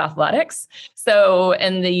forms of athletics. So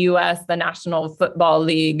in the US, the National Football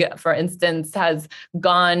League, for instance, has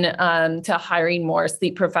gone to hiring more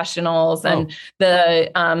sleep professionals, and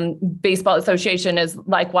the Baseball Association is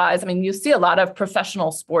likewise. I mean, you see a lot of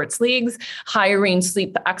professional sports leagues hiring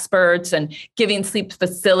sleep experts and giving sleep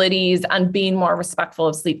facilities and being more respectful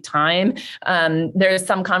of sleep time. There's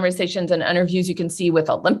some conversations and interviews you can see with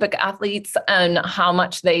Olympic athletes and how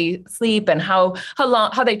much they sleep and how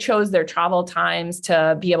they chose their travel times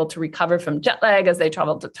to be able to recover from jet lag as they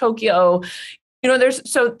traveled to Tokyo. There's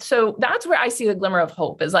so that's where I see the glimmer of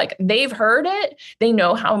hope, is like they've heard it. They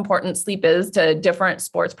know how important sleep is to different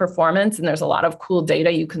sports performance. And there's a lot of cool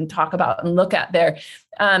data you can talk about and look at there.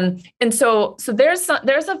 And so there's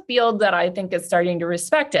a field that I think is starting to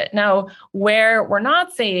respect it. Now, where we're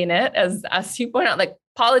not seeing it, as you point out, like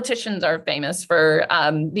politicians are famous for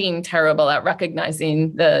being terrible at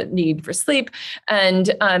recognizing the need for sleep. And,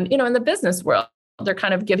 in the business world, they're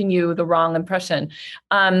kind of giving you the wrong impression.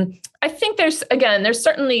 I think there's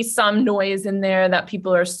certainly some noise in there that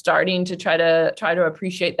people are starting to try to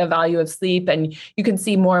appreciate the value of sleep. And you can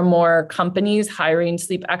see more and more companies hiring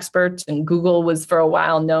sleep experts. And Google was for a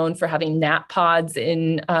while known for having nap pods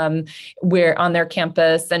on their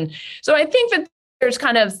campus. And so I think that there's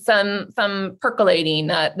kind of some percolating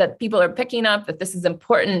that people are picking up that this is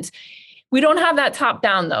important. We don't have that top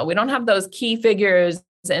down though. We don't have those key figures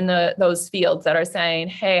in those fields that are saying,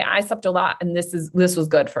 hey, I slept a lot and this was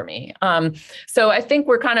good for me. So I think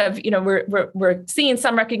we're kind of, we're seeing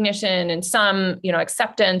some recognition and some,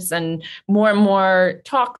 acceptance and more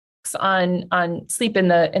talk on sleep in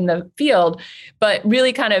the field, but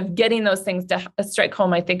really kind of getting those things to strike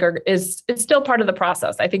home, I think is still part of the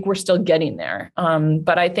process. I think we're still getting there.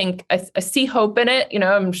 But I think I see hope in it.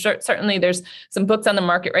 I'm sure certainly there's some books on the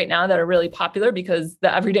market right now that are really popular because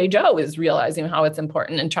the everyday Joe is realizing how it's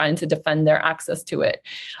important and trying to defend their access to it.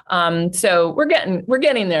 So we're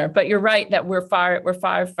getting there, but you're right that we're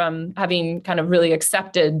far from having kind of really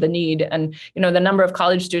accepted the need. And, the number of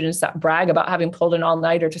college students that brag about having pulled an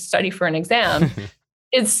all-nighter to study for an exam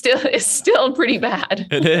it's still pretty bad.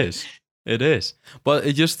 It is, but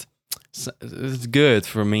it's good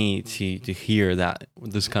for me to hear that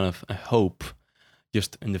this kind of hope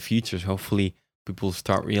just in the future. Hopefully people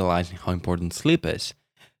start realizing how important sleep is.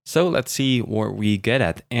 So let's see where we get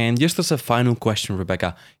at. And just as a final question,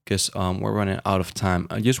 Rebecca, because we're running out of time,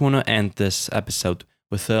 I just want to end this episode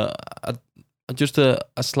with a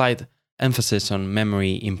slight emphasis on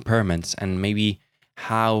memory impairments and maybe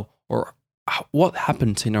what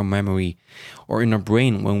happens in our memory or in our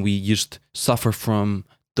brain when we just suffer from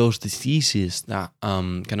those diseases that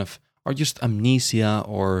kind of are just amnesia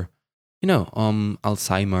or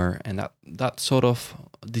Alzheimer and that sort of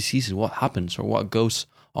diseases. What happens or what goes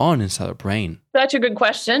on inside our brain? Such a good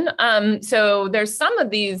question. So there's some of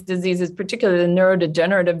these diseases, particularly the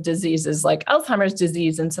neurodegenerative diseases like Alzheimer's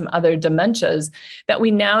disease and some other dementias that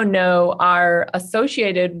we now know are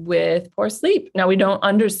associated with poor sleep. Now, we don't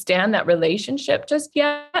understand that relationship just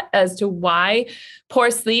yet as to why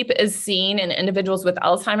poor sleep is seen in individuals with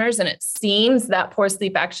Alzheimer's. And it seems that poor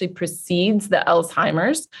sleep actually precedes the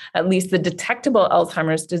Alzheimer's, at least the detectable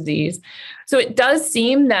Alzheimer's disease. So it does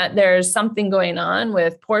seem that there's something going on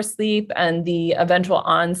with poor sleep and the eventual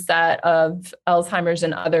onset of Alzheimer's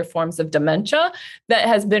and other forms of dementia that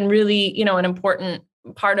has been really, an important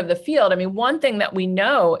part of the field. I mean, one thing that we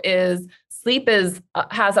know is sleep has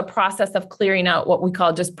a process of clearing out what we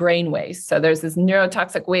call just brain waste. So there's this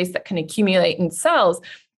neurotoxic waste that can accumulate in cells.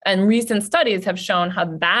 And recent studies have shown how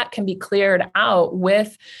that can be cleared out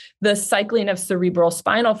with the cycling of cerebral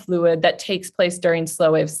spinal fluid that takes place during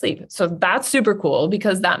slow wave sleep. So that's super cool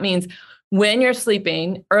because that means when you're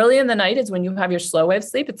sleeping, early in the night is when you have your slow wave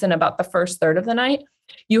sleep. It's in about the first third of the night.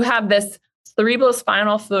 You have this cerebral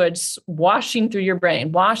spinal fluid washing through your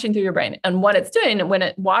brain. And what it's doing when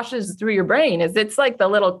it washes through your brain is it's like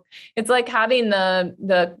having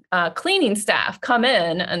the cleaning staff come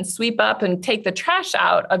in and sweep up and take the trash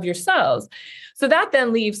out of your cells. So that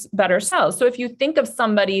then leaves better cells. So if you think of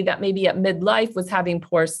somebody that maybe at midlife was having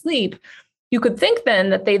poor sleep, you could think then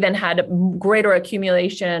that they then had a greater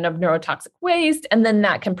accumulation of neurotoxic waste, and then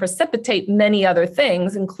that can precipitate many other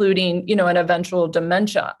things, including, an eventual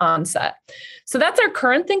dementia onset. So that's our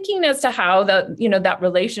current thinking as to how that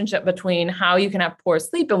relationship between how you can have poor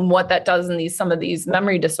sleep and what that does in some of these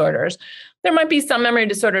memory disorders. There might be some memory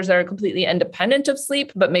disorders that are completely independent of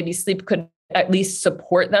sleep, but maybe sleep could at least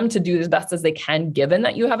support them to do as best as they can, given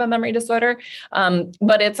that you have a memory disorder.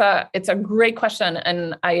 But it's a great question.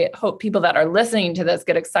 And I hope people that are listening to this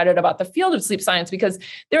get excited about the field of sleep science, because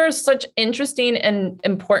there are such interesting and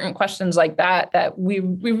important questions like that we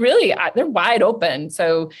really, they're wide open.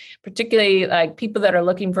 So particularly like people that are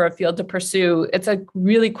looking for a field to pursue, it's a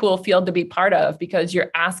really cool field to be part of, because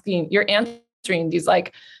you're answering these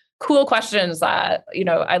like cool questions that,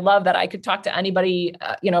 I love that I could talk to anybody,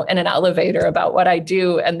 in an elevator about what I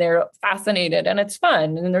do, and they're fascinated and it's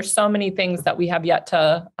fun. And there's so many things that we have yet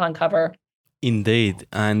to uncover. Indeed.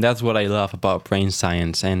 And that's what I love about brain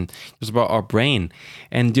science and just about our brain.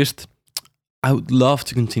 And just, I would love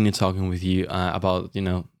to continue talking with you about,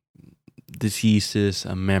 diseases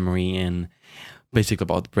and memory and basically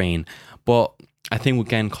about the brain. But I think we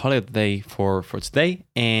can call it a day for today.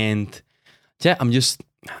 And yeah, I'm just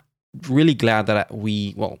really glad that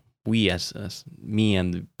we as me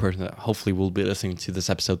and the person that hopefully will be listening to this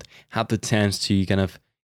episode had the chance to kind of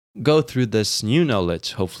go through this new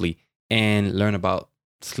knowledge, hopefully, and learn about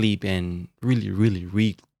sleep and really, really,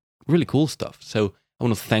 really, really cool stuff. So I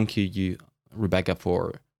want to thank you, Rebecca,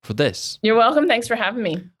 for this. You're welcome. Thanks for having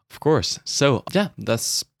me. Of course. So yeah,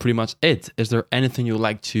 that's pretty much it. Is there anything you'd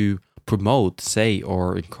like to promote, say,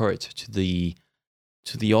 or encourage to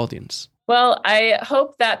the audience? Well, I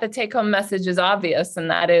hope that the take-home message is obvious, and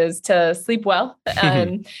that is to sleep well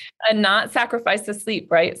and not sacrifice the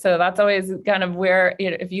sleep, right? So that's always kind of where,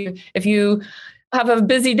 if you have a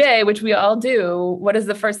busy day, which we all do, what is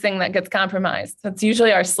the first thing that gets compromised? That's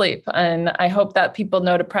usually our sleep. And I hope that people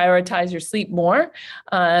know to prioritize your sleep more,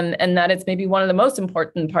 and that it's maybe one of the most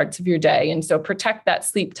important parts of your day. And so protect that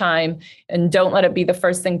sleep time and don't let it be the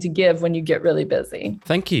first thing to give when you get really busy.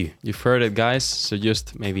 Thank you. You've heard it, guys. So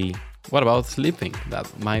just maybe, what about sleeping?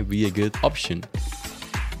 That might be a good option.